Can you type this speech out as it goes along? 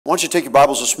Why don't you take your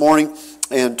Bibles this morning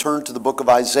and turn to the book of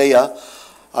Isaiah,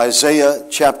 Isaiah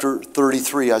chapter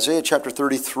 33. Isaiah chapter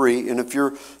 33, and if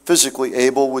you're physically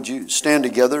able, would you stand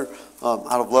together out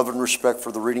of love and respect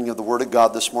for the reading of the Word of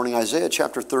God this morning? Isaiah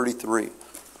chapter 33.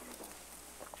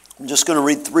 I'm just going to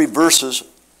read 3 verses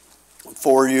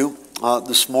for you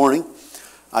this morning.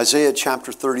 Isaiah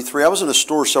chapter 33. I was in a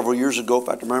store several years ago. In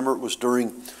fact, I remember it was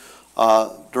during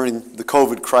the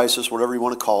COVID crisis, whatever you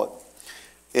want to call it.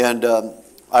 And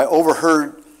I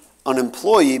overheard an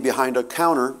employee behind a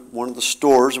counter, one of the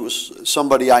stores. It was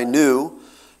somebody I knew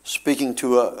speaking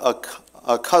to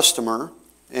a customer.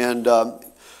 And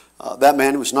that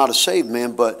man was not a saved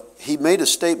man, but he made a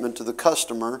statement to the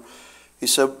customer. He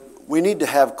said, "We need to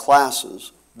have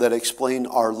classes that explain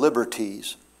our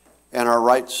liberties and our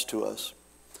rights to us."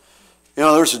 You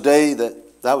know, there's a day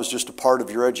that was just a part of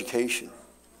your education.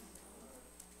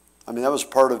 I mean, that was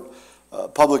part of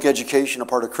public education, a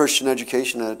part of Christian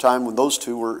education at a time when those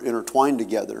two were intertwined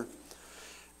together.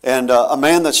 And a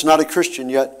man that's not a Christian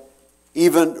yet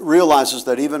even realizes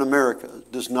that even America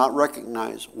does not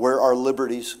recognize where our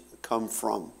liberties come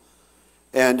from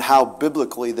and how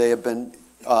biblically they have been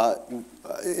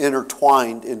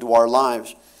intertwined into our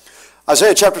lives.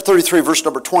 Isaiah chapter 33, verse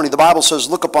number 20, the Bible says,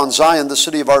 "Look upon Zion, the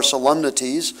city of our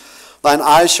solemnities. Thine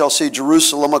eyes shall see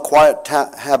Jerusalem, a quiet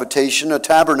habitation, a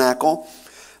tabernacle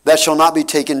that shall not be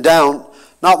taken down.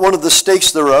 Not one of the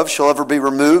stakes thereof shall ever be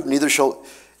removed, neither shall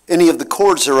any of the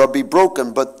cords thereof be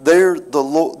broken. But there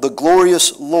the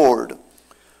glorious Lord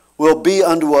will be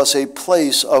unto us a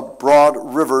place of broad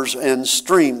rivers and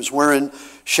streams, wherein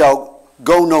shall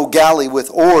go no galley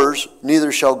with oars,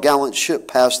 neither shall gallant ship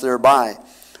pass thereby.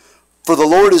 For the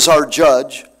Lord is our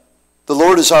judge, the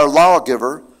Lord is our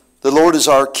lawgiver, the Lord is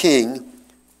our king,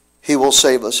 he will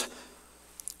save us."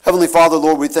 Heavenly Father,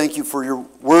 Lord, we thank you for your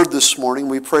word this morning.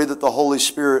 We pray that the Holy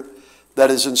Spirit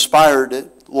that has inspired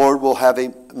it, Lord, will have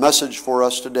a message for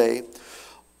us today.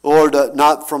 Lord,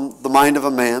 not from the mind of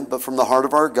a man, but from the heart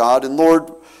of our God. And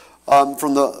Lord,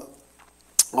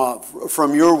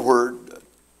 from your word,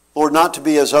 Lord, not to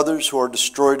be as others who are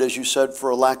destroyed, as you said, for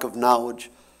a lack of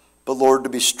knowledge, but Lord, to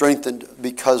be strengthened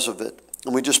because of it.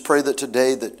 And we just pray that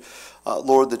today that,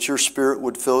 Lord, that your Spirit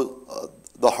would fill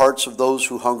the hearts of those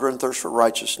who hunger and thirst for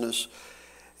righteousness.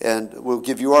 And we'll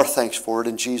give you our thanks for it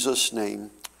in Jesus'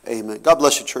 name. Amen. God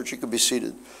bless you, church. You can be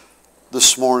seated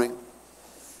this morning.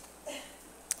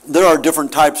 There are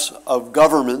different types of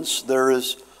governments. There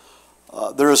is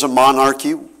a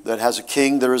monarchy that has a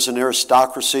king. There is an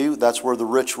aristocracy. That's where the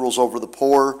rich rules over the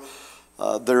poor.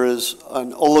 There is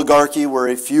an oligarchy where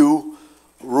a few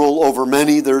rule over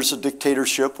many. There's a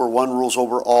dictatorship where one rules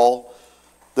over all.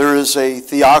 There is a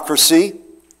theocracy.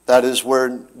 That is where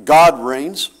God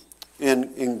reigns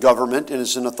in government and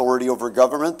is in authority over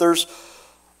government. There's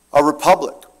a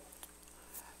republic.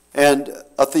 And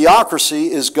a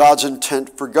theocracy is God's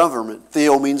intent for government.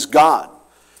 Theo means God.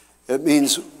 It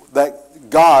means that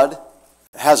God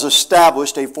has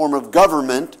established a form of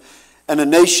government, and a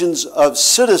nation of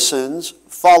citizens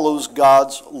follows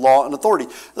God's law and authority.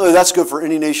 That's good for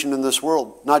any nation in this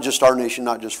world, not just our nation,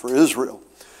 not just for Israel.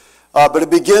 But it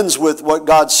begins with what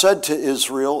God said to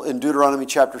Israel in Deuteronomy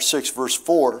chapter 6, verse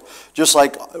 4. Just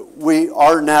like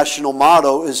our national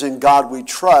motto is "In God we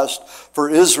trust." For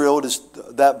Israel, it is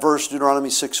that verse, Deuteronomy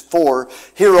 6:4.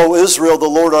 "Hear, O Israel, the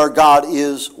Lord our God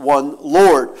is one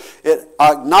Lord." It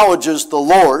acknowledges the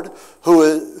Lord,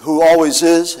 who always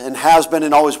is and has been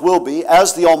and always will be,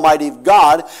 as the Almighty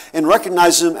God, and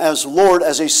recognizes him as Lord,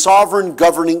 as a sovereign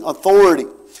governing authority.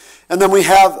 And then we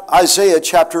have Isaiah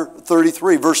chapter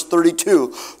 33, verse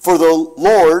 32. "For the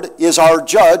Lord is our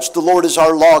judge, the Lord is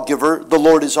our lawgiver, the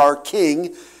Lord is our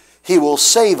king, he will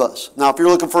save us." Now, if you're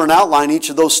looking for an outline, each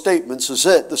of those statements is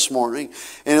it this morning.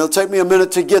 And it'll take me a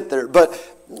minute to get there. But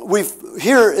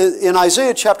here in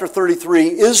Isaiah chapter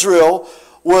 33, Israel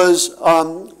was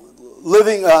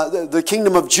living, the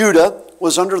kingdom of Judah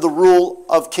was under the rule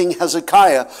of King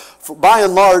Hezekiah. By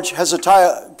and large,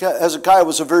 Hezekiah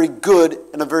was a very good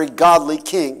and a very godly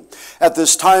king. At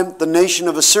this time, the nation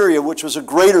of Assyria, which was a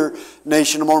greater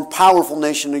nation, a more powerful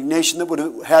nation, a nation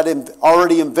that had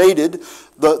already invaded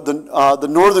the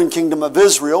northern kingdom of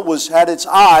Israel, had its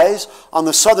eyes on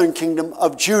the southern kingdom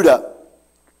of Judah.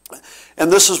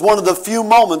 And this is one of the few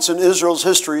moments in Israel's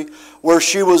history where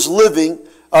she was living,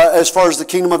 as far as the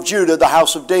kingdom of Judah, the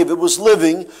house of David, was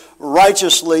living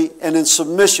righteously and in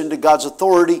submission to God's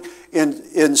authority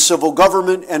in civil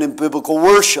government and in biblical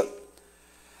worship.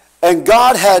 And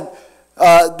God had,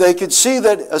 they could see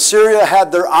that Assyria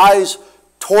had their eyes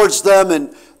towards them,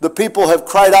 and the people have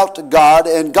cried out to God,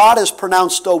 and God has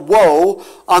pronounced a woe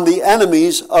on the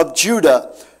enemies of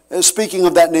Judah. speaking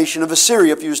of that nation of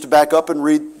Assyria, if you was to back up and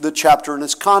read the chapter in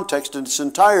its context in its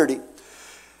entirety.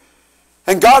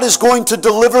 And God is going to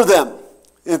deliver them.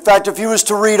 In fact, if you was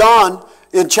to read on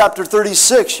in chapter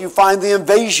 36, you find the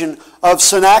invasion of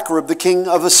Sennacherib, the king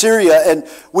of Assyria. And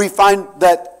we find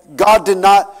that God did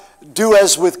not do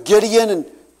as with Gideon and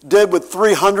did with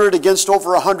 300 against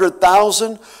over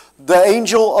 100,000. The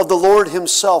angel of the Lord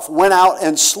himself went out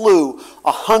and slew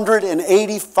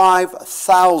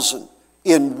 185,000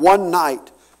 in one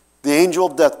night. The angel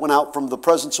of death went out from the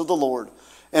presence of the Lord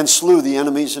and slew the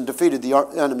enemies and defeated the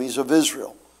enemies of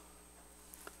Israel.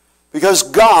 Because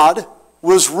God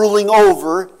was ruling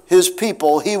over his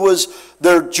people. He was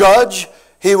their judge,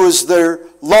 he was their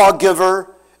lawgiver,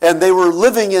 and they were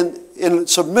living in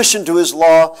submission to his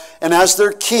law. And as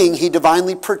their king, he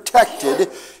divinely protected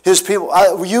his people.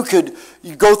 You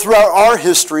go throughout our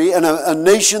history, and a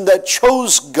nation that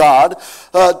chose God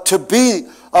to be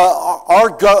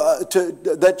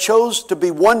that chose to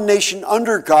be one nation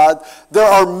under God. There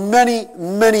are many,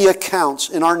 many accounts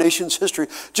in our nation's history.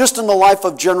 Just in the life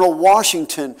of General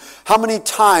Washington, how many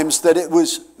times that it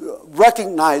was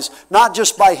recognized, not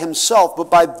just by himself,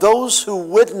 but by those who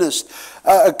witnessed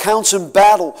accounts in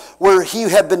battle where he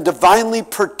had been divinely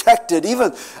protected.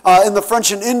 Even in the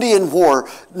French and Indian War,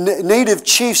 native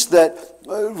chiefs that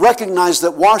recognized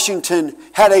that Washington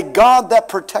had a God that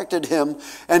protected him,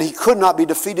 and he could not be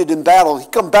defeated in battle.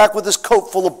 He'd come back with his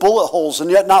coat full of bullet holes,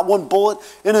 and yet not one bullet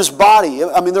in his body.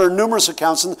 I mean, there are numerous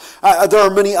accounts, and there are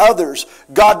many others.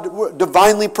 God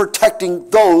divinely protecting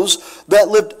those that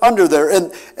lived under there.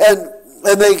 And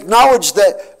they acknowledged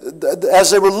that as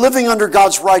they were living under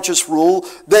God's righteous rule,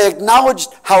 they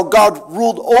acknowledged how God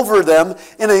ruled over them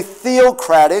in a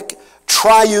theocratic,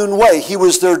 triune way. He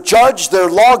was their judge, their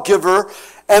lawgiver,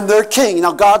 and their king.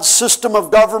 Now, God's system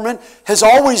of government has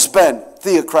always been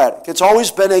theocratic. It's always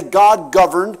been a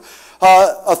God-governed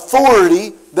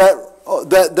authority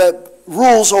that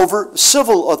rules over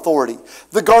civil authority.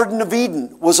 The Garden of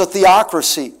Eden was a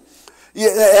theocracy.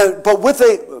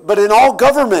 But in all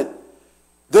government,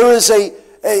 there is a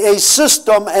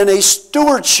system and a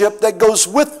stewardship that goes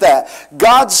with that.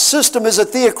 God's system is a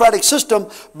theocratic system,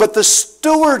 but the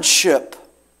stewardship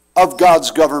of God's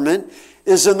government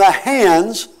is in the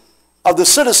hands of the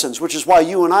citizens, which is why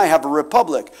you and I have a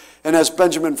republic. And as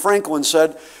Benjamin Franklin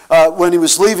said, when he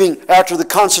was leaving after the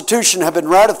Constitution had been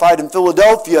ratified in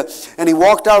Philadelphia, and he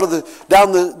walked out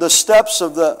down the steps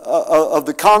of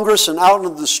the Congress and out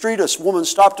into the street, a woman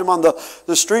stopped him on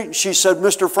the street, and she said,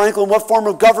 "Mr. Franklin, what form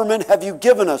of government have you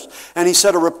given us?" And he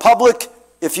said, "A republic,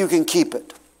 if you can keep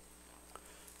it."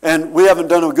 And we haven't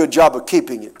done a good job of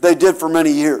keeping it. They did for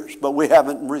many years, but we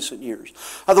haven't in recent years.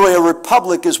 By the way, a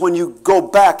republic is when you go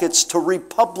back, it's to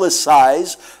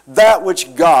republicize that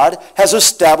which God has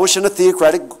established in a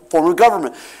theocratic form of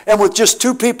government. And with just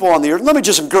two people on the earth, let me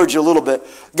just encourage you a little bit.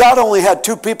 God only had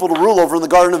two people to rule over in the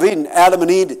Garden of Eden, Adam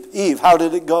and Eve. How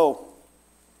did it go?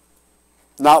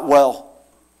 Not well.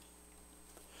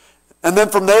 And then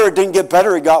from there, it didn't get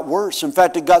better, it got worse. In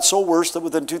fact, it got so worse that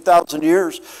within 2,000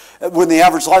 years, when the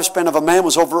average lifespan of a man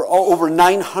was over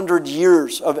 900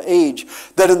 years of age,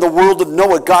 that in the world of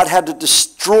Noah, God had to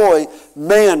destroy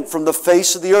man from the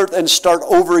face of the earth and start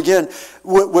over again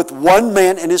with one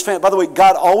man and his family. By the way,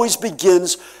 God always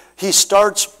begins, he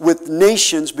starts with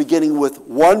nations beginning with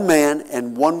one man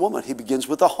and one woman. He begins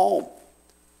with a home.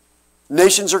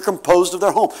 Nations are composed of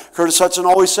their home. Curtis Hudson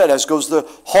always said, as goes the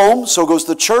home, so goes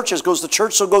the church. As goes the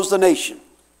church, so goes the nation.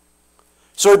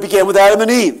 So it began with Adam and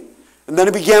Eve. And then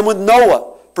it began with Noah,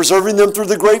 preserving them through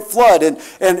the great flood. And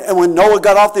when Noah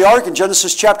got off the ark in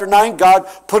Genesis chapter 9, God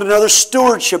put another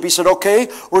stewardship. He said, okay,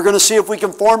 we're going to see if we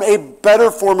can form a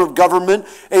better form of government,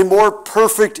 a more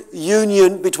perfect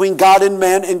union between God and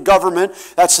man in government.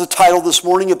 That's the title this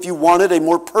morning, if you wanted, a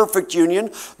more perfect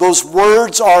union. Those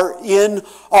words are in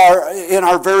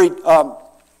our very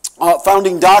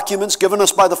founding documents given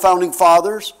us by the founding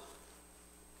fathers.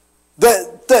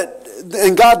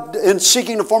 And God, in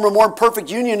seeking to form a more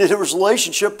perfect union in his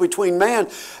relationship between man,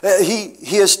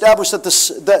 he established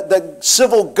that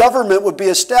civil government would be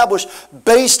established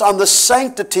based on the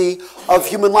sanctity of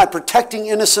human life, protecting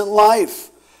innocent life,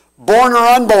 born or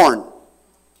unborn.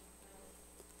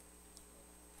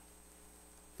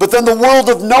 But then the world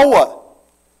of Noah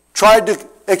tried to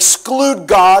exclude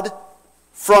God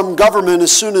from government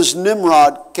as soon as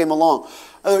Nimrod came along.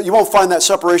 You won't find that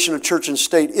separation of church and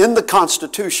state in the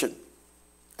Constitution,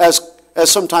 as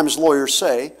sometimes lawyers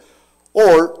say,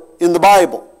 or in the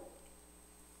Bible.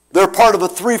 They're part of a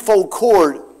threefold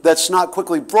cord that's not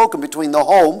quickly broken between the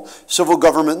home, civil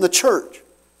government, and the church.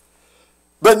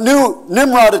 But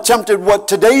Nimrod attempted what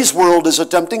today's world is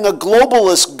attempting, a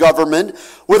globalist government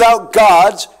without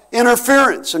God's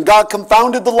interference. And God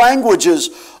confounded the languages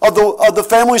of the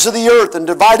families of the earth and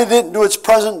divided it into its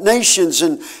present nations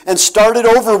and started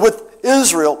over with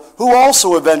Israel, who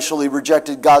also eventually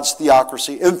rejected God's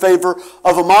theocracy in favor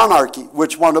of a monarchy,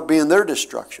 which wound up being their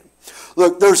destruction.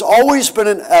 Look, there's always been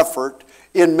an effort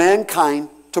in mankind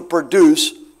to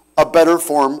produce a better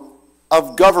form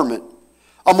of government,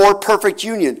 a more perfect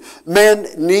union. Man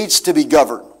needs to be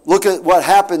governed. Look at what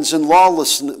happens in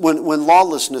lawlessness when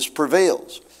lawlessness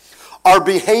prevails. Our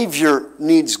behavior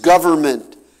needs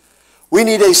government. We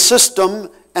need a system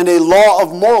and a law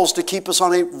of morals to keep us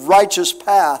on a righteous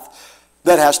path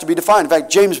that has to be defined. In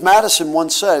fact, James Madison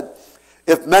once said,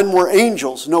 if men were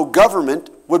angels, no government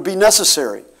would be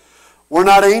necessary. We're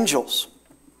not angels.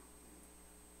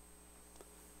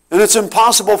 And it's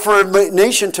impossible for a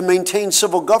nation to maintain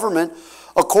civil government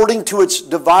according to its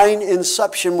divine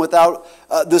inception without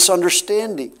this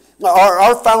understanding.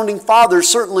 Our founding fathers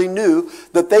certainly knew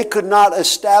that they could not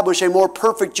establish a more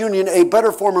perfect union, a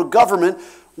better form of government,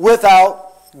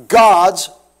 without God's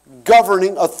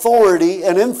governing authority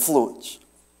and influence.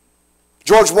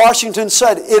 George Washington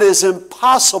said, it is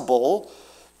impossible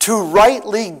to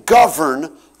rightly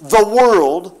govern the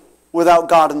world without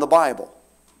God and the Bible.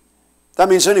 That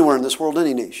means anywhere in this world,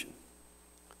 any nation.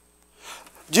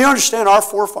 Do you understand our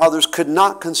forefathers could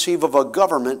not conceive of a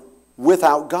government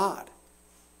without God?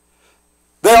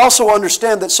 They also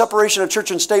understand that separation of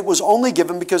church and state was only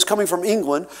given because coming from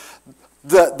England,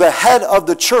 the head of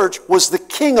the church was the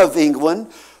King of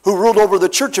England, who ruled over the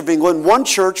Church of England, one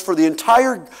church for the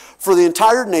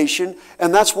entire nation,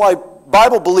 and that's why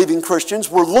Bible-believing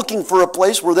Christians were looking for a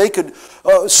place where they could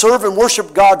serve and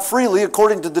worship God freely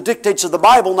according to the dictates of the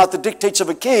Bible, not the dictates of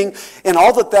a king, and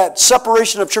all that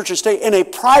separation of church and state in a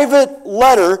private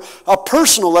letter, a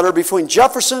personal letter between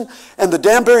Jefferson and the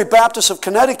Danbury Baptists of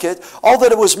Connecticut, all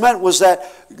that it was meant was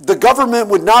that the government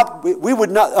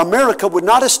America would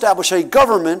not establish a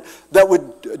government that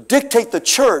would dictate the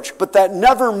church, but that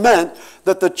never meant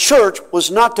that the church was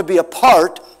not to be a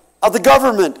part of the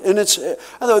government. And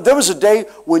there was a day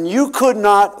when you could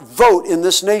not vote in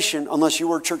this nation unless you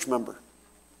were a church member.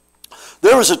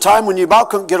 There was a time when you about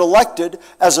couldn't get elected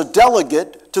as a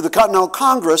delegate to the Continental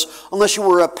Congress unless you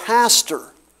were a pastor.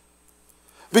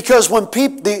 Because when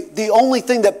the only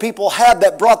thing that people had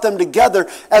that brought them together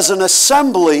as an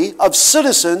assembly of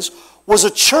citizens was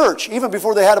a church, even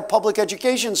before they had a public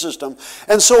education system.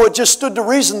 And so it just stood to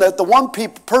reason that the one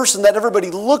person that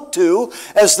everybody looked to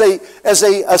as they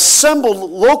assembled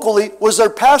locally was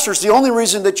their pastors. The only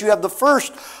reason that you have the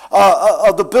first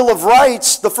of the Bill of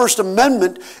Rights, the First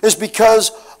Amendment, is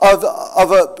because of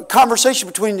a conversation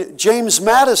between James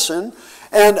Madison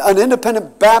and an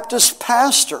independent Baptist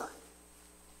pastor.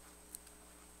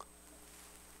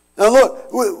 Now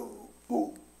look,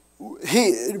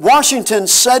 Washington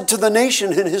said to the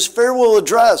nation in his farewell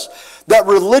address that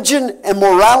religion and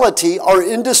morality are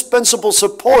indispensable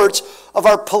supports of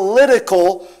our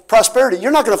political prosperity.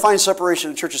 You're not going to find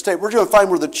separation of church and state. We're going to find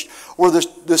where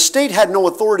the state had no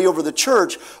authority over the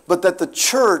church, but that the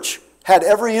church had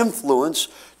every influence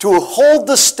to hold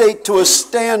the state to a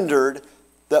standard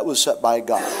that was set by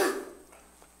God.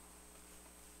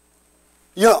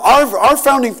 You know, our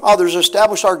founding fathers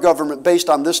established our government based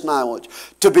on this knowledge.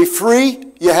 To be free,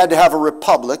 you had to have a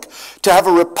republic. To have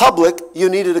a republic, you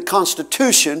needed a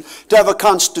constitution. To have a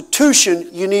constitution,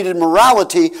 you needed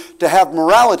morality. To have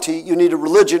morality, you needed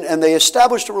religion. And they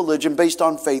established a religion based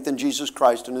on faith in Jesus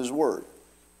Christ and His Word.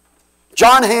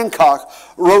 John Hancock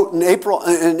wrote in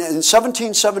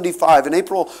 1775, in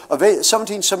April of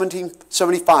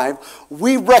 1775,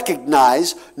 we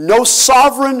recognize no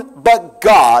sovereign but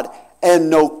God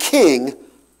and no king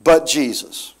but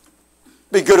Jesus.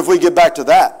 Be good if we get back to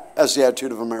that as the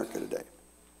attitude of America today.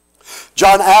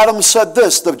 John Adams said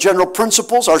this, the general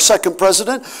principles, our second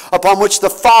president, upon which the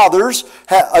fathers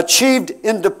had achieved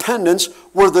independence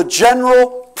were the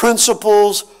general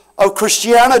principles of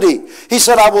Christianity. He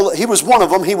said, he was one of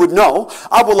them, he would know.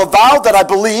 I will avow that I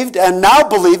believed and now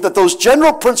believe that those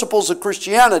general principles of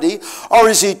Christianity are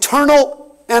as eternal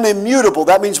and immutable,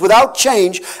 that means without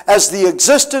change, as the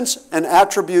existence and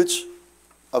attributes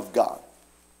of God.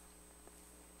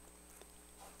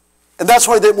 And that's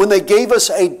why when they gave us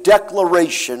a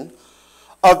declaration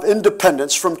of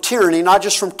independence from tyranny, not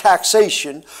just from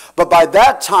taxation, but by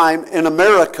that time in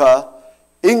America,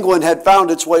 England had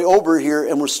found its way over here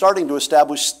and was starting to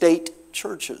establish state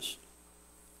churches.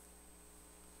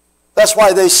 That's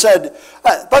why they said,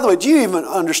 by the way, do you even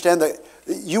understand that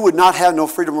you would not have no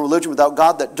freedom of religion without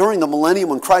God, that during the millennium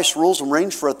when Christ rules and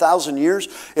reigns for 1,000 years,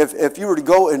 if you were to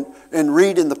go and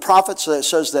read in the prophets, it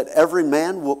says that every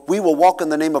man, we will walk in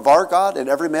the name of our God and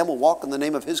every man will walk in the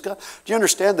name of his God. Do you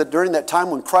understand that during that time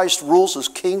when Christ rules as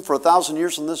king for 1,000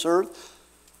 years on this earth,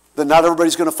 that not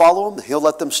everybody's going to follow him? He'll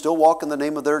let them still walk in the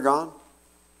name of their God.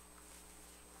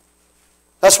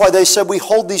 That's why they said we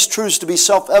hold these truths to be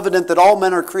self-evident, that all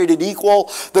men are created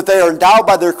equal, that they are endowed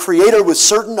by their Creator with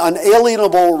certain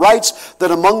unalienable rights,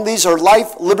 that among these are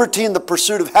life, liberty, and the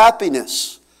pursuit of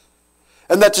happiness.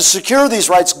 And that to secure these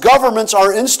rights, governments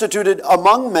are instituted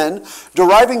among men,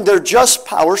 deriving their just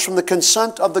powers from the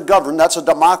consent of the governed. That's a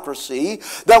democracy.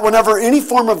 That whenever any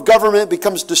form of government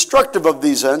becomes destructive of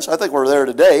these ends, I think we're there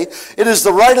today, it is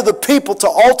the right of the people to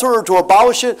alter or to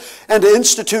abolish it and to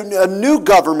institute a new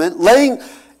government, laying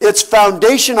its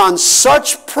foundation on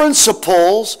such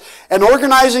principles and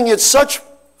organizing its such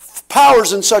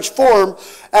powers in such form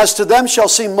as to them shall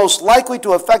seem most likely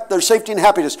to affect their safety and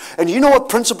happiness. And you know what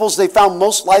principles they found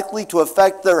most likely to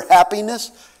affect their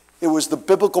happiness? It was the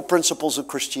biblical principles of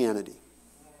Christianity.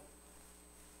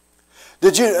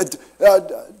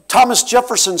 Thomas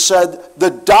Jefferson said, the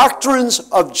doctrines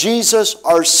of Jesus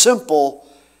are simple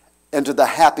and to the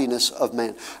happiness of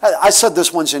man. I said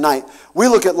this Wednesday night. We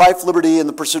look at life, liberty, and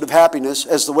the pursuit of happiness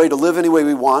as the way to live any way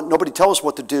we want. Nobody tell us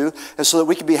what to do, and so that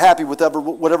we can be happy with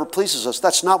whatever pleases us.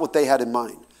 That's not what they had in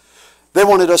mind. They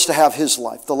wanted us to have his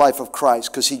life, the life of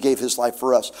Christ, because he gave his life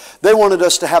for us. They wanted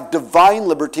us to have divine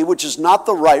liberty, which is not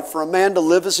the right for a man to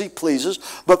live as he pleases,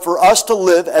 but for us to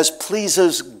live as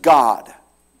pleases God.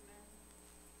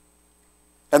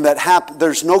 And that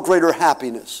there's no greater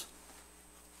happiness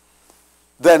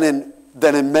than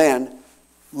in man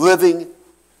living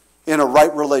in a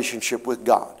right relationship with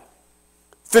God.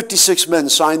 56 men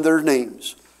signed their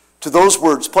names to those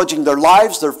words, pledging their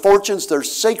lives, their fortunes, their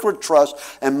sacred trust,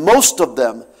 and most of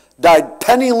them died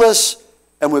penniless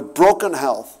and with broken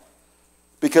health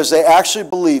because they actually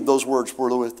believed those words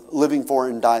were worth living for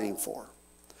and dying for.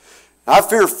 Now, I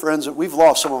fear, friends, that we've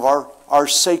lost some of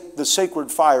the sacred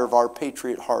fire of our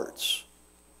patriot hearts.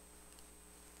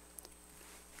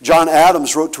 John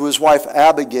Adams wrote to his wife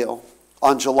Abigail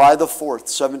on July the 4th,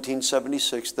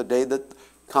 1776, the day that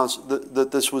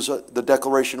the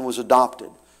Declaration was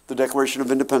adopted. The Declaration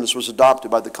of Independence was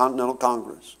adopted by the Continental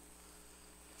Congress.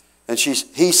 And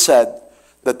he said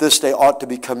that this day ought to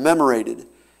be commemorated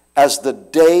as the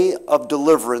day of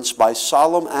deliverance by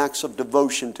solemn acts of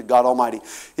devotion to God Almighty.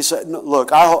 He said, look,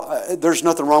 there's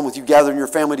nothing wrong with you gathering your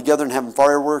family together and having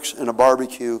fireworks and a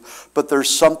barbecue, but there's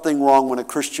something wrong when a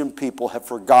Christian people have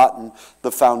forgotten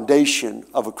the foundation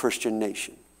of a Christian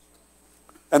nation.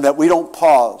 And that we don't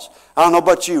pause. I don't know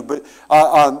about you, but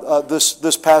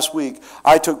this past week,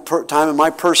 I took time in my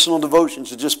personal devotions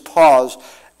to just pause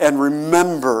and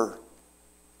remember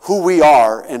who we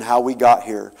are and how we got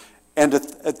here. And to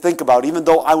think about, even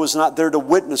though I was not there to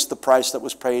witness the price that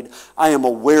was paid, I am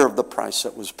aware of the price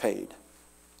that was paid.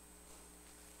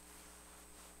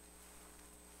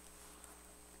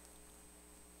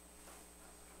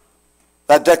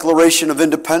 That Declaration of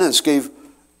Independence gave,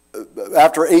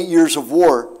 after 8 years of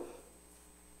war,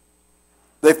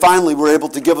 they finally were able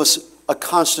to give us a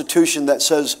constitution that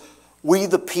says, we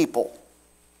the people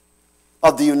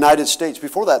of the United States.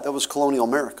 Before that, that was colonial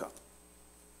America.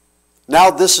 Now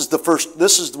this is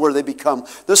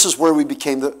where we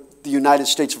became the United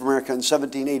States of America in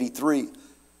 1783.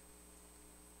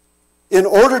 In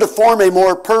order to form a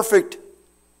more perfect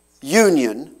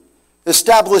union,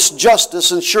 establish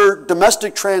justice, ensure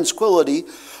domestic tranquility,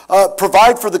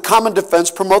 provide for the common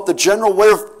defense, promote the general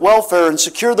welfare, and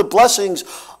secure the blessings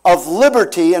of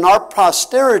liberty and our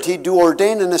posterity, do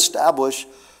ordain and establish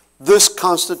this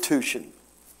Constitution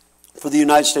for the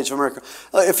United States of America.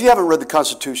 If you haven't read the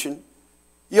Constitution,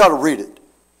 you ought to read it.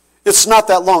 It's not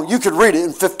that long. You could read it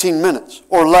in 15 minutes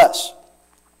or less.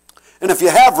 And if you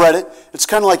have read it, it's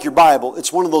kind of like your Bible.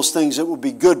 It's one of those things that would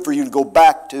be good for you to go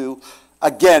back to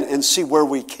again and see where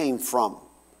we came from.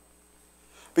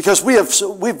 Because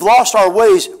we've lost our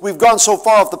ways. We've gone so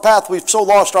far off the path. We've so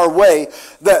lost our way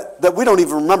that we don't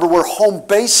even remember where home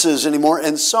base is anymore,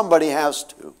 and somebody has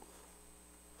to.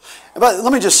 But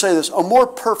let me just say this. A more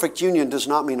perfect union does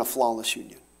not mean a flawless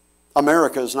union.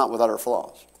 America is not without our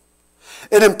flaws.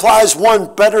 It implies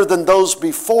one better than those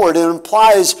before it. It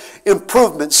implies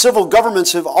improvement. Civil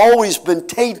governments have always been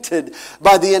tainted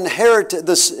by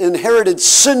this inherited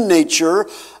sin nature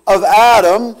of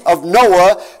Adam, of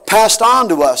Noah, passed on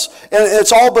to us. And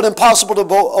it's all but impossible to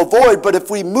avoid. But if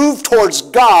we move towards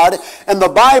God and the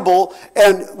Bible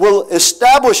and will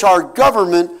establish our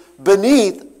government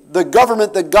beneath the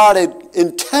government that God had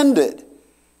intended,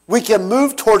 we can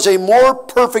move towards a more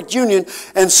perfect union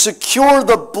and secure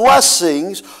the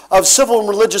blessings of civil and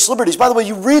religious liberties. By the way,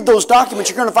 you read those documents,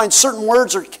 you're going to find certain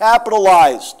words are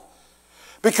capitalized.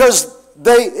 Because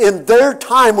in their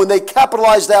time, when they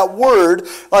capitalized that word,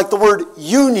 like the word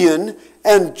union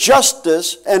and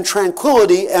justice and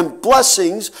tranquility and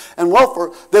blessings and welfare,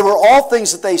 they were all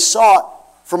things that they sought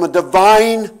from a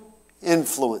divine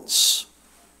influence.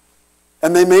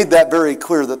 And they made that very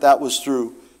clear that that was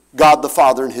through God the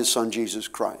Father and His Son Jesus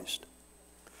Christ.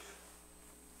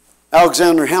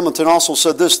 Alexander Hamilton also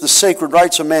said this: the sacred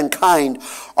rights of mankind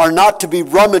are not to be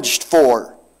rummaged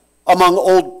for among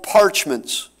old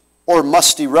parchments or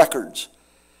musty records.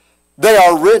 They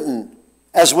are written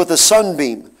as with a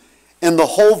sunbeam in the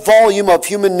whole volume of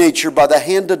human nature by the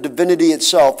hand of divinity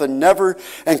itself,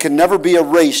 and can never be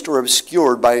erased or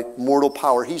obscured by mortal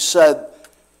power. He said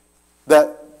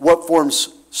that what forms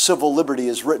civil liberty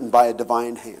is written by a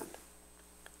divine hand.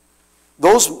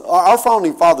 Our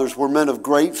founding fathers were men of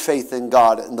great faith in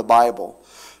God and the Bible.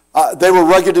 They were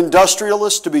rugged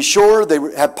industrialists, to be sure. They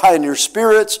had pioneer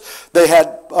spirits. They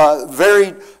had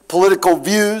varied political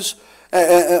views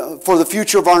for the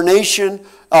future of our nation.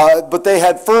 But they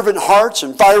had fervent hearts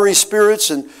and fiery spirits,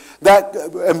 and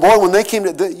boy, when they came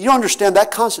to, you understand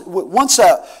that once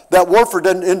that war for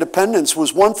independence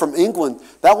was won from England,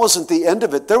 that wasn't the end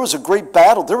of it. There was a great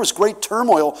battle. There was great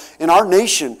turmoil in our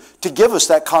nation to give us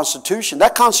that Constitution.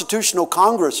 That Constitutional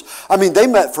Congress, I mean, they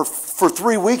met for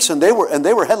 3 weeks, and they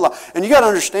were headline. And you got to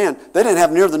understand, they didn't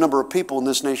have near the number of people in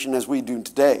this nation as we do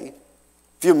today,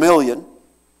 a few million,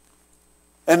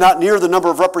 and not near the number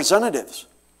of representatives.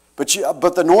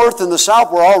 But the North and the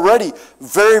South were already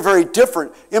very, very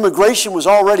different. Immigration was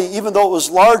already, even though it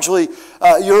was largely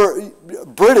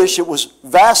British, it was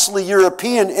vastly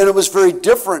European, and it was very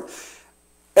different.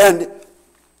 And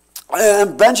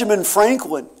Benjamin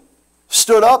Franklin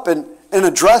stood up and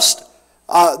addressed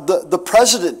the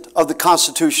president of the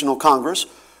Constitutional Congress,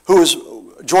 who was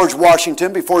George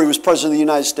Washington, before he was president of the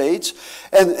United States,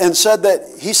 and said that,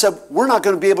 he said, we're not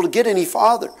going to be able to get any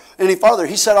farther.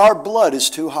 He said, our blood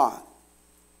is too hot.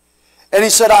 And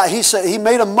he said, he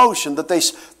made a motion that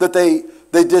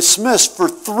they dismissed for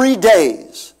 3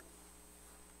 days,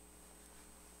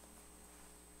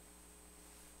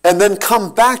 and then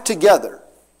come back together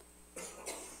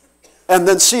and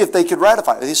then see if they could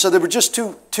ratify it. He said they were just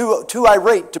too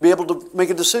irate to be able to make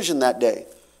a decision that day.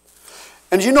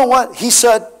 And you know what? He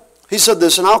said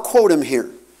this, and I'll quote him here.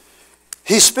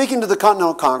 He's speaking to the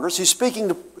Continental Congress. He's speaking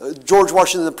to George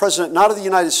Washington, the president, not of the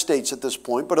United States at this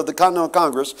point, but of the Continental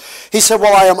Congress. He said,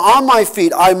 while I am on my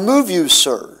feet, I move you,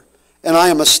 sir, and I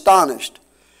am astonished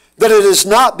that it has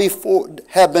not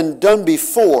have been done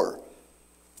before.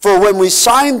 For when we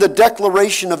signed the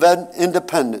Declaration of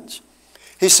Independence,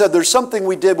 he said, there's something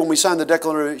we did when we signed the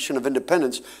Declaration of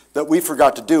Independence that we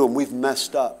forgot to do, and we've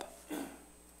messed up.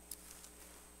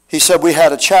 He said we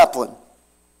had a chaplain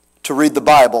to read the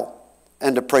Bible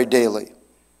and to pray daily.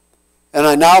 And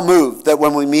I now move that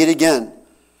when we meet again,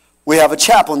 we have a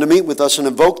chaplain to meet with us and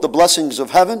invoke the blessings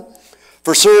of heaven.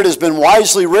 For, sir, it has been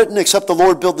wisely written, except the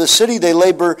Lord build this city, they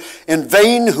labor in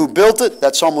vain who built it.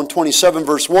 That's Psalm 127,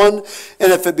 verse 1.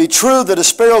 And if it be true that a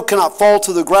sparrow cannot fall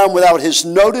to the ground without his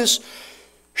notice,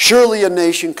 surely a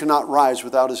nation cannot rise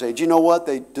without his aid. You know what?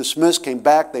 They dismissed, came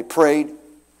back, they prayed,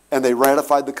 and they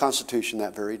ratified the Constitution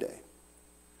that very day.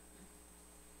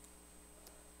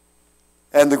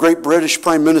 And the great British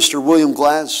Prime Minister William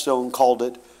Gladstone called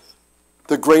it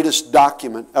the greatest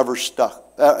document ever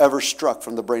struck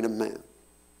from the brain of man.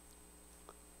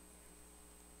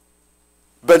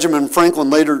 Benjamin Franklin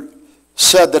later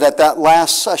said that at that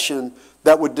last session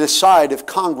that would decide if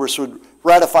Congress would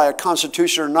ratify a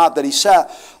constitution or not, that he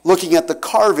sat looking at the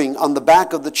carving on the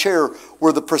back of the chair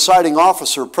where the presiding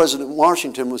officer, President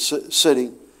Washington, was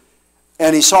sitting.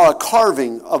 And he saw a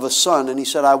carving of a sun, and he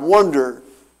said, I wonder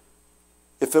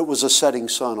if it was a setting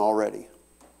sun already,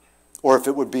 or if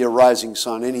it would be a rising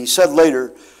sun. And he said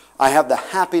later, I have the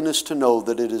happiness to know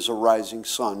that it is a rising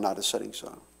sun, not a setting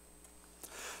sun.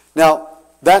 Now,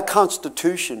 that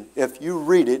Constitution, if you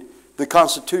read it, the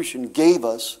Constitution gave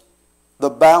us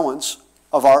the balance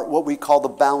of what we call the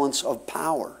balance of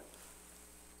power.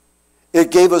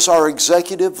 It gave us our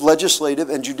executive, legislative,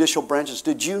 and judicial branches.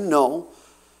 Did you know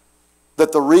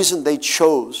that the reason they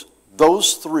chose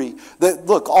those three, that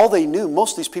look, all they knew,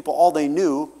 most of these people, all they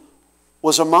knew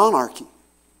was a monarchy.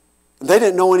 They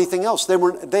didn't know anything else.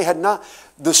 The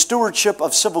stewardship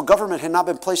of civil government had not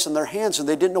been placed in their hands, and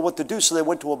they didn't know what to do, so they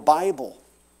went to a Bible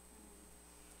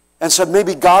and said,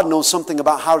 maybe God knows something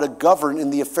about how to govern in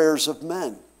the affairs of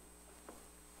men.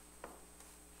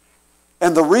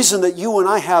 And the reason that you and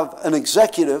I have an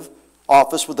executive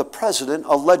office with a president,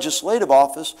 a legislative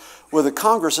office with a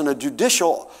Congress, and a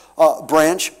judicial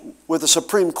branch with a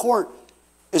Supreme Court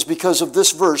is because of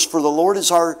this verse. For the Lord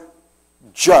is our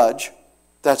judge,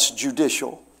 that's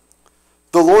judicial.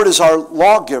 The Lord is our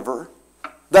lawgiver,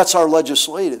 that's our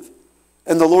legislative.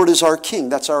 And the Lord is our king,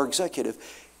 that's our executive.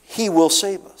 He will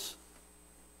save us.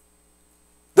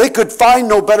 They could find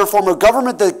no better form of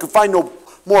government, they could find no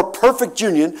more perfect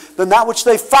union than that which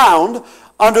they found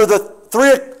under the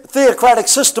theocratic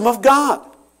system of God.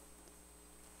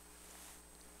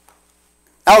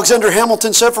 Alexander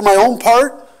Hamilton said, for my own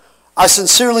part, I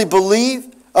sincerely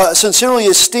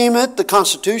esteem it, the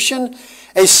Constitution,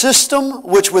 a system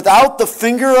which without the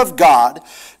finger of God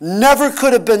never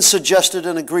could have been suggested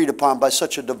and agreed upon by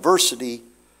such a diversity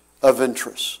of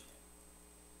interests.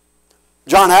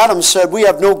 John Adams said, we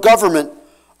have no government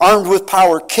armed with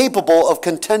power capable of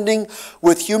contending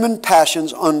with human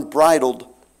passions unbridled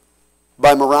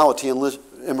by morality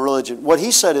and religion. What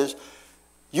he said is,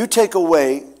 you take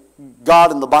away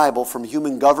God and the Bible from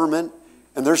human government,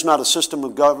 and there's not a system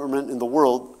of government in the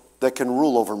world that can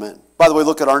rule over men. By the way,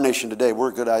 look at our nation today. We're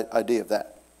a good idea of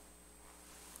that.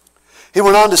 He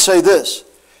went on to say this.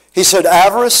 He said,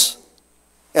 avarice,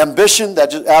 ambition,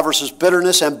 that avarice is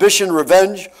bitterness, ambition,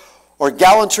 revenge, or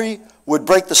gallantry would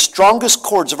break the strongest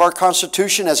cords of our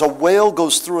Constitution as a whale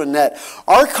goes through a net.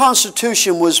 Our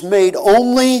Constitution was made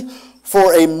only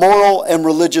for a moral and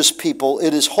religious people.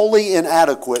 It is wholly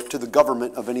inadequate to the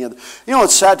government of any other. You know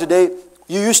what's sad today?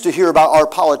 You used to hear about our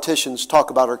politicians talk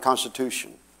about our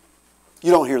Constitution.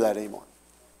 You don't hear that anymore.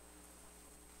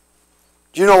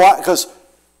 Do you know why?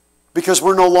 Because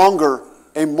we're no longer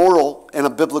a moral and a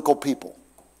biblical people.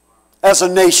 As a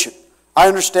nation. I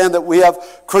understand that we have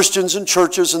Christians and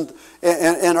churches and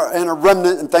a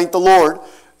remnant, and thank the Lord.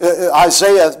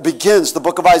 Isaiah begins, the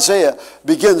book of Isaiah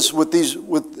begins with these,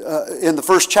 in the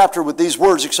first chapter with these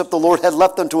words, except the Lord had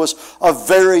left unto us a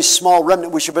very small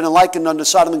remnant. We should have been likened unto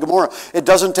Sodom and Gomorrah. It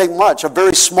doesn't take much. A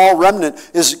very small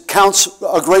remnant counts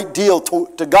a great deal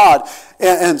to God.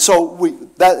 And so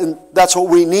that's what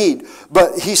we need.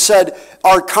 But he said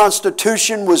our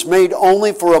Constitution was made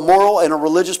only for a moral and a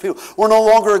religious people. We're no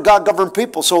longer a God-governed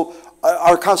people, so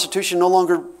our Constitution no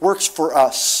longer works for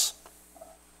us.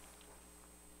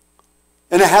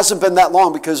 And it hasn't been that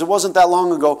long, because it wasn't that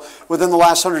long ago, within the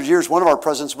last 100 years, one of our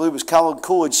presidents, I believe it was Calvin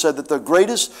Coolidge, said that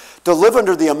to live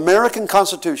under the American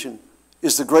Constitution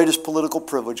is the greatest political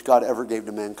privilege God ever gave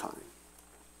to mankind.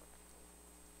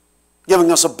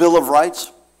 Giving us a Bill of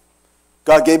Rights.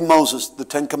 God gave Moses the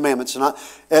Ten Commandments, and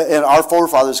our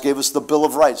forefathers gave us the Bill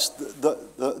of Rights.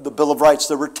 The Bill of Rights,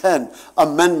 there were 10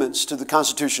 amendments to the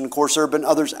Constitution. Of course, there have been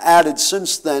others added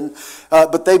since then.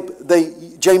 But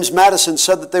James Madison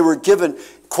said that they were given,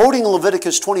 quoting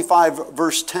Leviticus 25,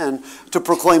 verse 10, to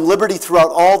proclaim liberty throughout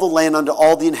all the land unto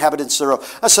all the inhabitants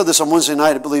thereof. I said this on Wednesday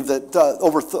night. I believe that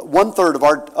over one-third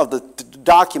of the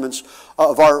documents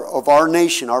of our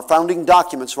nation, our founding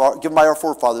documents given by our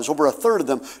forefathers, over a third of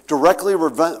them directly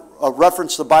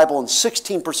reference the Bible, and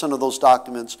 16% of those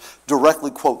documents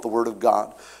directly quote the Word of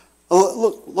God.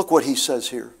 Look what he says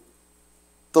here.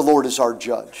 The Lord is our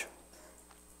judge.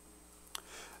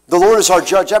 The Lord is our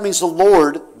judge. That means the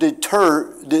Lord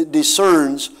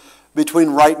discerns between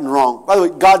right and wrong. By the way,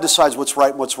 God decides what's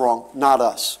right and what's wrong, not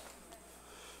us.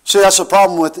 See, that's the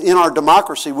problem within our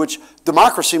democracy, which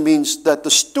democracy means that the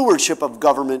stewardship of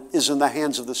government is in the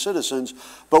hands of the citizens,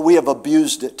 but we have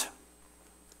abused it.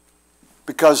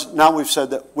 Because now we've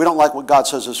said that we don't like what God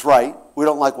says is right, we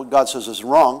don't like what God says is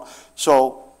wrong,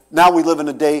 so now we live in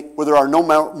a day where there are no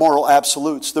moral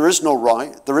absolutes. There is no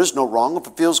right, there is no wrong. If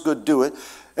it feels good, do it.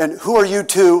 And who are you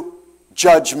to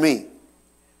judge me?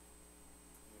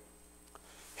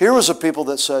 Here was a people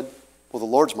that said, well, the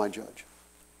Lord's my judge.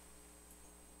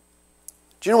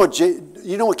 Do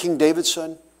you know what King David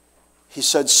said? He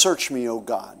said, search me, O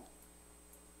God,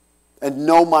 and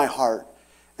know my heart,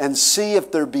 and see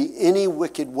if there be any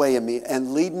wicked way in me,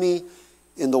 and lead me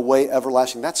in the way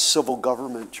everlasting. That's civil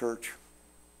government, church.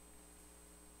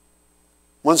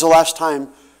 When's the last time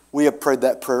we have prayed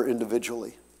that prayer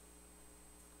individually?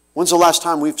 When's the last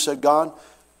time we've said, God,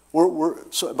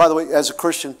 so, by the way, as a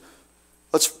Christian,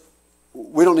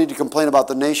 we don't need to complain about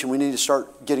the nation. We need to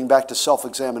start getting back to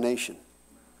self-examination.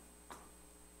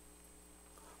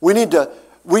 You know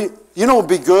it would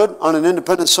be good on an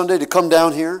Independence Sunday to come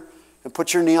down here and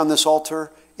put your knee on this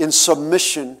altar in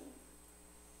submission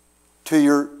to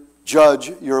your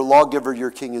judge, your lawgiver,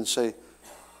 your king, and say,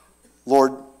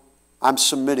 Lord, I'm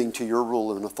submitting to your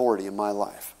rule and authority in my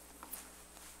life.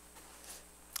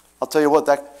 I'll tell you what,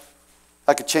 that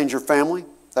could change your family.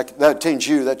 That changed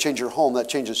you, that changed your home, that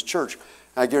changes church.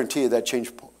 And I guarantee you that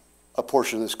changed a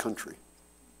portion of this country.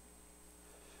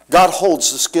 God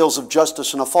holds the scales of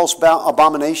justice, and a false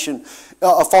balance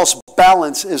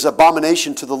is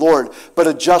abomination to the Lord, but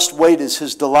a just weight is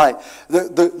his delight.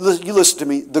 You listen to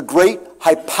me. The great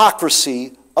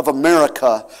hypocrisy of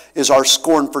America is our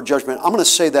scorn for judgment. I'm going to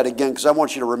say that again because I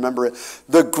want you to remember it.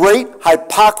 The great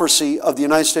hypocrisy of the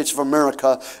United States of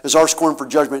America is our scorn for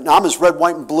judgment. Now, I'm as red,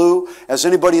 white, and blue as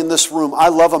anybody in this room. I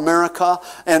love America,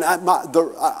 and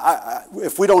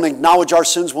if we don't acknowledge our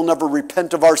sins, we'll never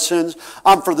repent of our sins.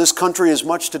 I'm for this country as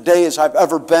much today as I've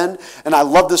ever been, and I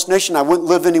love this nation. I wouldn't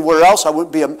live anywhere else. I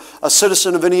wouldn't be a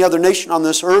citizen of any other nation on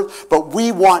this earth, but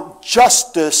we want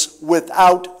justice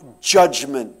without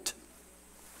judgment.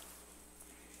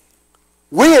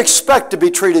 We expect to be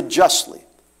treated justly.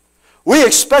 We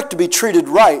expect to be treated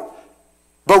right,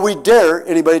 but we dare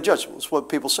anybody judge. That's what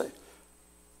people say.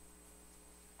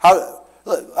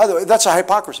 That's a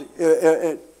hypocrisy,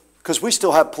 because we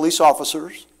still have police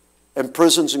officers and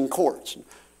prisons and courts.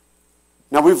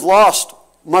 Now, we've lost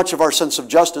much of our sense of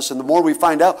justice, and the more we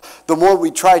find out, the more we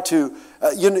try to...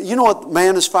 you know what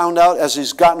man has found out as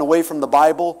he's gotten away from the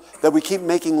Bible? That we keep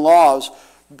making laws.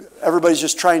 Everybody's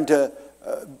just trying to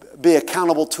be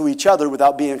accountable to each other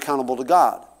without being accountable to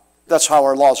God. That's how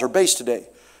our laws are based today.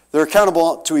 They're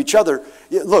accountable to each other.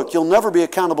 Look, you'll never be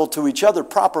accountable to each other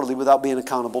properly without being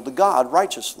accountable to God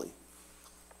righteously.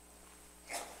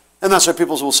 And that's why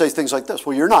people will say things like this.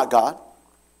 Well, you're not God.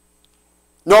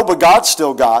 No, but God's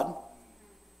still God.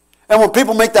 And when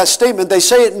people make that statement, they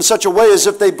say it in such a way as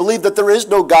if they believe that there is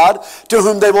no God to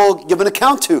whom they will give an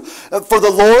account to. For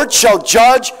the Lord shall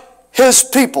judge his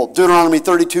people. Deuteronomy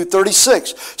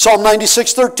 32:36. Psalm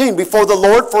 96:13. Before the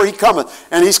Lord, for he cometh.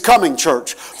 And he's coming,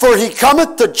 church. For he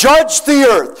cometh to judge the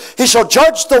earth. He shall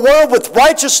judge the world with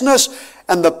righteousness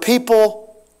and the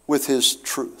people with his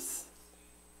truth.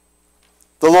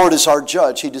 The Lord is our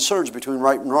judge. He discerns between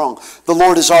right and wrong. The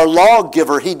Lord is our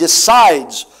lawgiver. He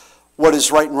decides what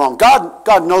is right and wrong.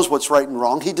 God knows what's right and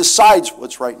wrong. He decides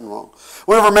what's right and wrong.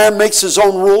 Whenever man makes his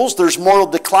own rules, there's moral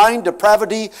decline,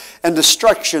 depravity, and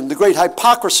destruction. The great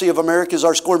hypocrisy of America is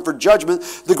our scorn for judgment.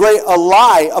 The great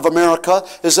lie of America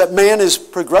is that man is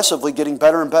progressively getting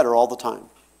better and better all the time.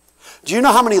 Do you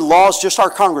know how many laws, just our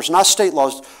Congress, not state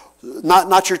laws,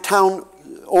 not your town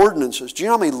ordinances, do you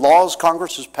know how many laws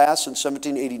Congress has passed since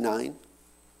 1789?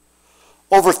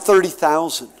 Over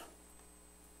 30,000.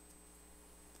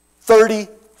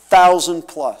 30,000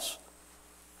 plus.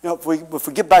 You know, if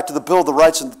we get back to the Bill of the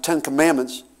Rights and the Ten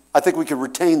Commandments, I think we could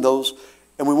retain those,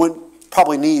 and we wouldn't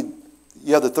probably need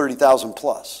the other 30,000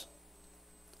 plus.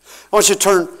 I want you to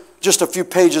turn just a few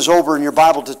pages over in your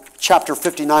Bible to chapter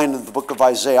 59 of the book of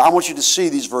Isaiah. I want you to see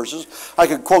these verses. I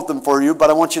could quote them for you,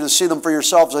 but I want you to see them for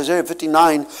yourselves. Isaiah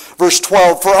 59, verse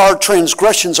 12, for our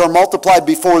transgressions are multiplied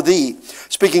before thee,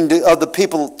 speaking of the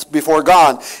people before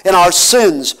God, and our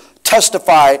sins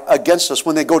testify against us.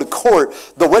 When they go to court,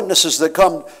 the witnesses that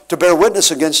come to bear witness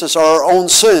against us are our own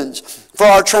sins. For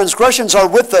our transgressions are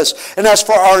with us, and as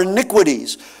for our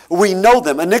iniquities, we know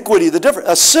them. Iniquity,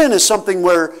 a sin is something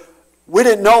where we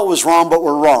didn't know it was wrong, but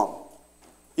we're wrong.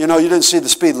 You know, you didn't see the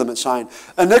speed limit sign.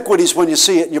 Iniquity is when you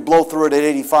see it and you blow through it at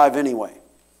 85 anyway,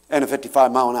 and a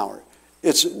 55 mile an hour.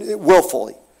 It's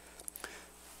willfully.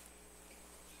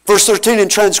 Verse 13, in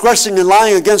transgressing and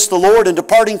lying against the Lord and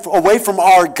departing away from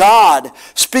our God,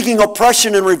 speaking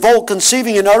oppression and revolt,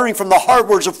 conceiving and uttering from the heart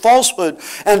words of falsehood,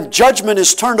 and judgment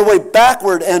is turned away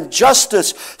backward, and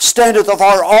justice standeth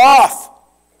afar off.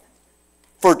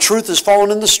 For truth is fallen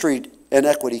in the street, and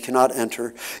equity cannot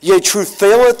enter. Yea, truth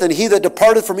faileth, and he that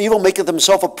departeth from evil maketh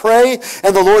himself a prey,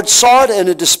 and the Lord saw it, and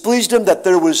it displeased him that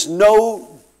there was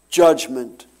no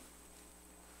judgment.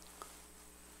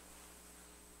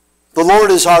 The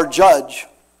Lord is our judge.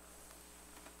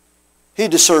 He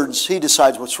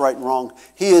decides what's right and wrong.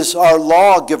 He is our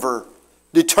lawgiver,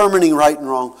 determining right and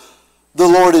wrong. The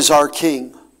Lord is our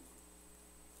king.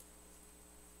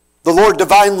 The Lord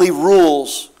divinely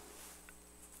rules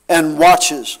and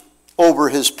watches over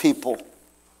his people.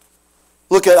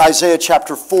 Look at Isaiah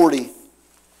chapter 40.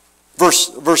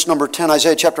 Verse number 10,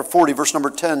 Isaiah chapter 40, verse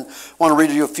number 10. I want to read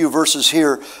you a few verses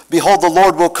here. Behold, the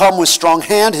Lord will come with strong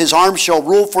hand. His arm shall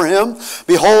rule for him.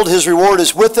 Behold, his reward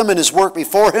is with him, and his work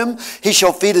before him. He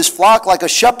shall feed his flock like a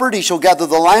shepherd. He shall gather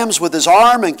the lambs with his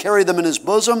arm and carry them in his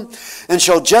bosom, and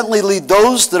shall gently lead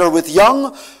those that are with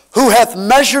young. Who hath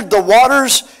measured the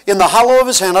waters in the hollow of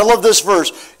his hand. I love this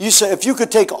verse. You say, if you could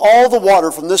take all the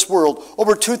water from this world,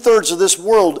 over 2/3 of this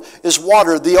world is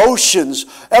water, the oceans,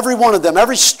 every one of them,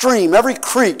 every stream, every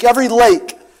creek, every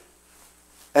lake,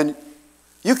 and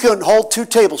You couldn't hold 2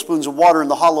 tablespoons of water in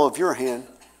the hollow of your hand.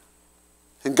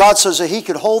 And God says that He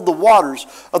could hold the waters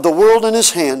of the world in His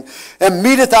hand and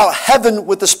meteth out heaven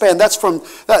with the span. That's from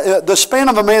the span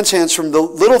of a man's hands from the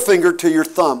little finger to your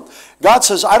thumb. God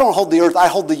says, I don't hold the earth, I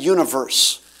hold the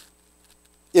universe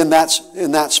in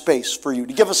that space for you.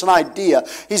 To give us an idea.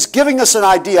 He's giving us an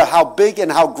idea how big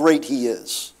and how great He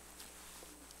is.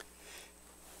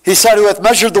 He said, who hath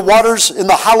measured the waters in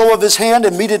the hollow of His hand,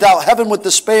 and meted out heaven with the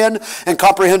span, and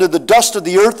comprehended the dust of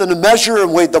the earth in a measure,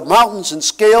 and weighed the mountains in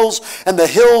scales, and the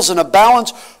hills in a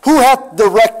balance. Who hath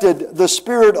directed the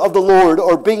Spirit of the Lord,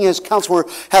 or being His counselor,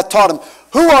 hath taught him?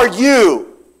 Who are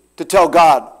you to tell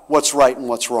God what's right and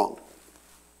what's wrong?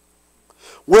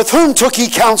 With whom took He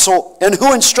counsel, and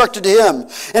who instructed him,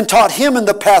 and taught him in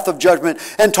the path of judgment,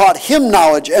 and taught him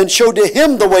knowledge, and showed to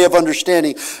him the way of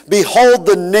understanding? Behold,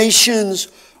 the nations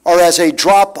are as a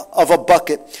drop of a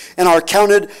bucket, and are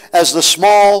counted as the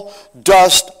small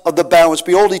dust of the balance.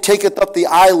 Behold, He taketh up the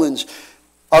islands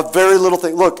of very little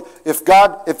thing. Look, if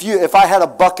I had a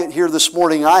bucket here this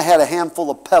morning, and I had a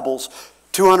handful of pebbles,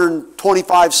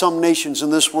 225 some nations in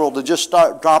this world, to just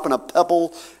start dropping a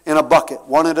pebble in a bucket,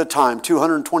 one at a time,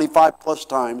 225 plus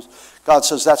times. God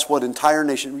says that's what entire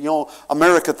nation,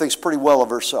 America thinks pretty well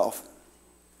of herself.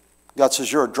 God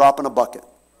says, you're a drop in a bucket.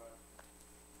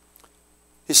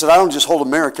 He said, I don't just hold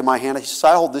America in my hand. He says,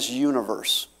 I hold this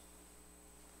universe.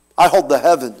 I hold the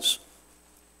heavens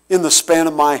in the span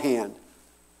of my hand.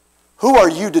 Who are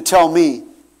you to tell me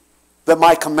that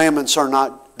my commandments are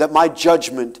not, that my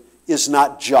judgment is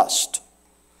not just?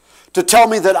 To tell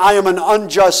me that I am an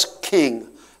unjust king,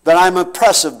 that I am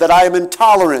oppressive, that I am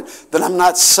intolerant, that I'm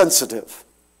not sensitive.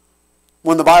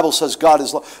 When the Bible says God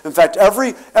is love. In fact,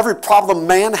 every problem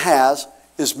man has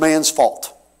is man's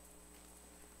fault.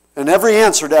 And every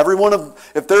answer to every one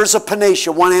of, if there's a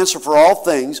panacea, one answer for all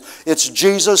things, it's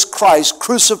Jesus Christ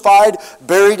crucified,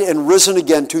 buried, and risen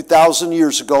again 2,000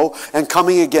 years ago and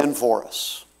coming again for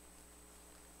us.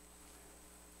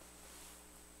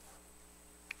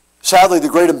 Sadly, the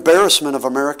great embarrassment of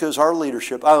America is our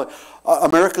leadership.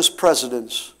 America's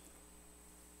presidents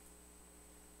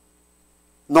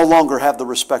no longer have the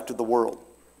respect of the world.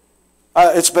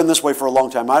 It's been this way for a long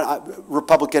time.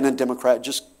 Republican and Democrat,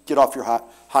 just get off your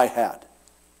high hat.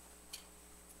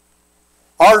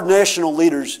 Our national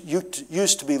leaders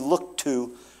used to be looked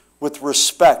to with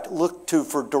respect, looked to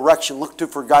for direction, looked to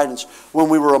for guidance when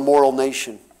we were a moral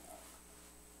nation.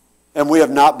 And we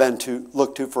have not been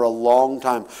looked to for a long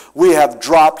time. We have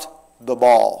dropped the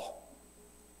ball.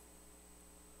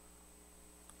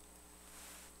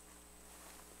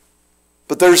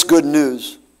 But there's good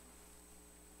news.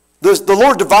 The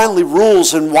Lord divinely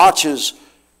rules and watches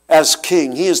as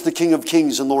King. He is the King of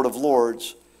kings and Lord of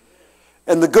lords.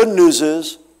 And the good news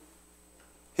is,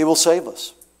 He will save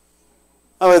us.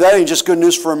 Oh, that ain't just good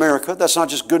news for America. That's not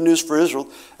just good news for Israel.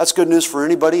 That's good news for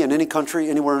anybody in any country,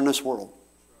 anywhere in this world.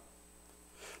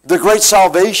 The great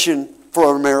salvation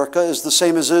for America is the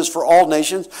same as it is for all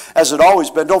nations, as it always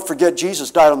been. Don't forget,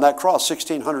 Jesus died on that cross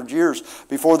 1,600 years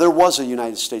before there was a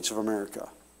United States of America.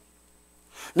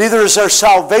 Neither is there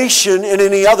salvation in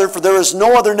any other, for there is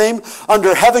no other name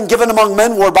under heaven given among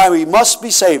men whereby we must be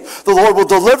saved. The Lord will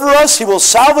deliver us. He will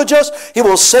salvage us. He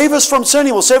will save us from sin.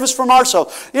 He will save us from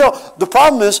ourselves. The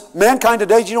problem is, mankind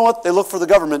today, you know what? They look for the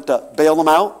government to bail them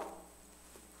out,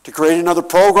 to create another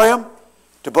program,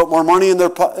 to put more money in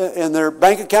their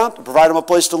bank account, to provide them a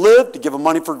place to live, to give them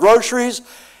money for groceries.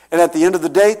 And at the end of the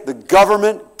day, the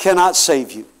government cannot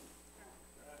save you.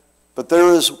 But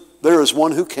there is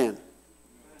one who can.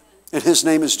 And His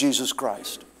name is Jesus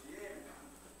Christ.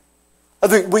 I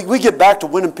think we get back to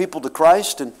winning people to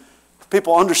Christ and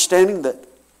people understanding that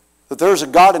there's a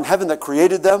God in heaven that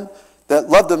created them, that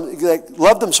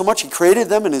loved them so much He created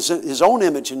them in His own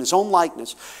image, in His own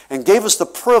likeness, and gave us the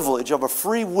privilege of a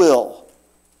free will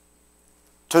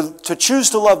to choose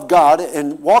to love God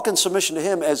and walk in submission to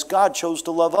Him as God chose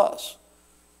to love us.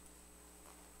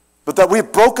 But that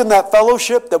we've broken that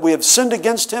fellowship, that we have sinned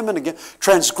against Him and again,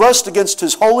 transgressed against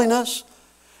His holiness,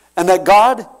 and that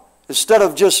God, instead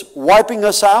of just wiping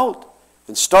us out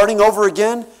and starting over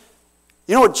again,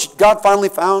 you know what God finally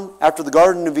found after the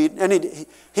Garden of Eden? And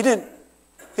he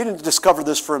didn't discover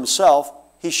this for Himself.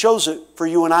 He shows it for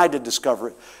you and I to discover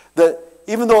it. That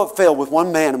even though it failed with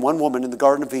one man and one woman in the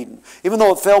Garden of Eden, even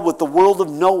though it failed with the world of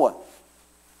Noah,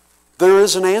 there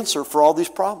is an answer for all these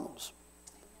problems.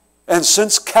 And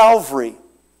since Calvary,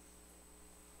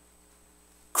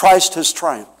 Christ has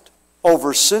triumphed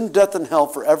over sin, death, and hell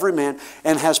for every man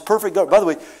and has perfect government. By the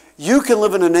way, you can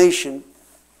live in a nation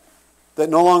that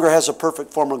no longer has a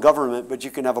perfect form of government, but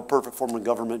you can have a perfect form of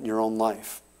government in your own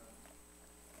life.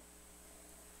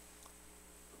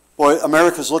 Boy,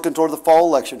 America's looking toward the fall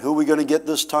election. Who are we going to get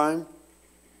this time?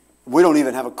 We don't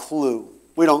even have a clue.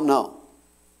 We don't know.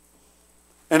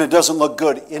 And it doesn't look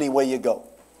good any way you go.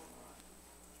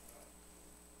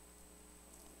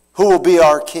 Who will be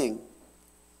our king?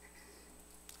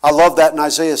 I love that in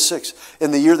Isaiah 6.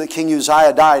 In the year that King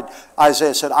Uzziah died,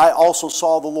 Isaiah said, I also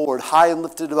saw the Lord high and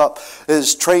lifted up.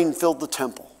 His train filled the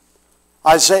temple.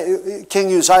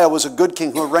 King Uzziah was a good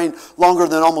king who reigned longer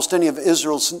than almost any of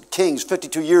Israel's kings,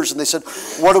 52 years. And they said,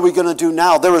 what are we going to do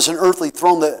now? There is an earthly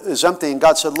throne that is empty. And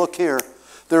God said, look here,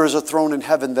 there is a throne in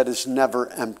heaven that is never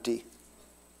empty.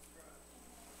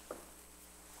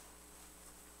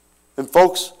 And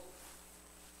folks,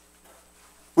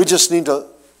 we just need to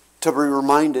be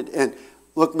reminded. And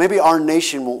look, maybe our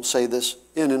nation won't say this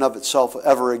in and of itself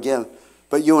ever again.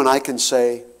 But you and I can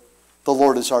say, the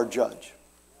Lord is our judge.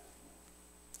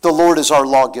 The Lord is our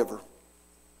lawgiver.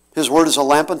 His word is a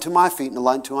lamp unto my feet and a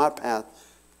light unto my path.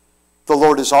 The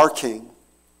Lord is our king,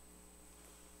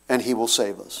 and he will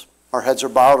save us. Our heads are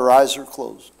bowed, our eyes are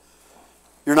closed.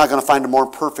 You're not going to find a more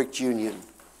perfect union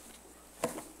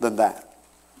than that.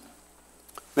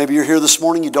 Maybe you're here this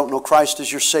morning, you don't know Christ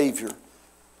as your Savior.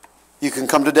 You can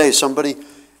come today. Somebody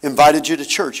invited you to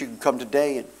church. You can come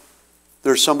today, and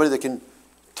there's somebody that can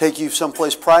take you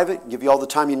someplace private, give you all the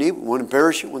time you need. We won't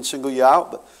embarrass you, we won't single you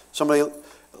out. But somebody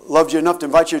loved you enough to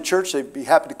invite you to church, they'd be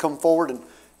happy to come forward and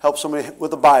help somebody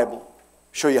with a Bible.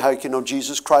 Show you how you can know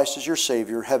Jesus Christ as your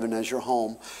Savior, heaven as your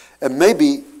home. And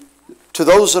maybe to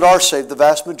those that are saved, the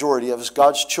vast majority of us,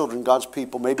 God's children, God's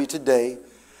people, maybe today,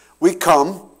 we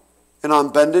come and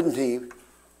on bended knee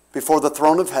before the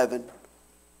throne of heaven,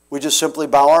 we just simply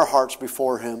bow our hearts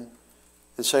before Him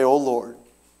and say, oh Lord,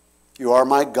 you are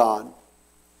my God.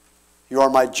 You are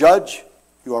my judge.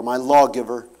 You are my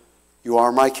lawgiver. You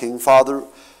are my king. Father,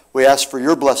 we ask for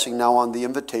your blessing now on the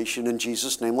invitation in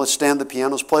Jesus' name. Let's stand. The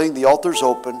piano's playing. The altar's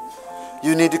open.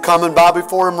 You need to come and bow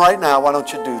before Him right now. Why don't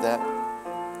you do that?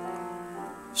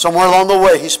 Somewhere along the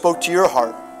way, He spoke to your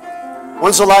heart.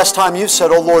 When's the last time you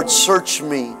said, oh Lord, search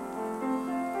me?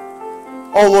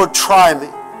 Oh Lord, try me.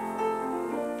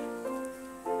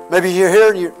 Maybe you're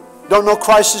here and you don't know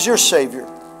Christ as your Savior.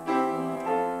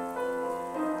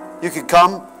 You can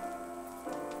come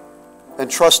and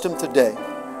trust Him today.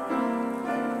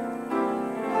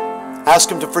 Ask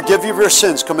Him to forgive you of your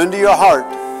sins. Come into your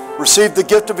heart. Receive the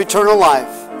gift of eternal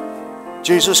life.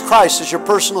 Jesus Christ is your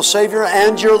personal Savior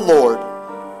and your Lord.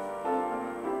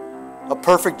 A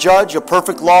perfect judge, a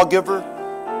perfect lawgiver,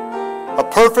 a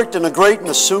perfect and a great and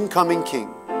a soon coming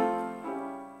King.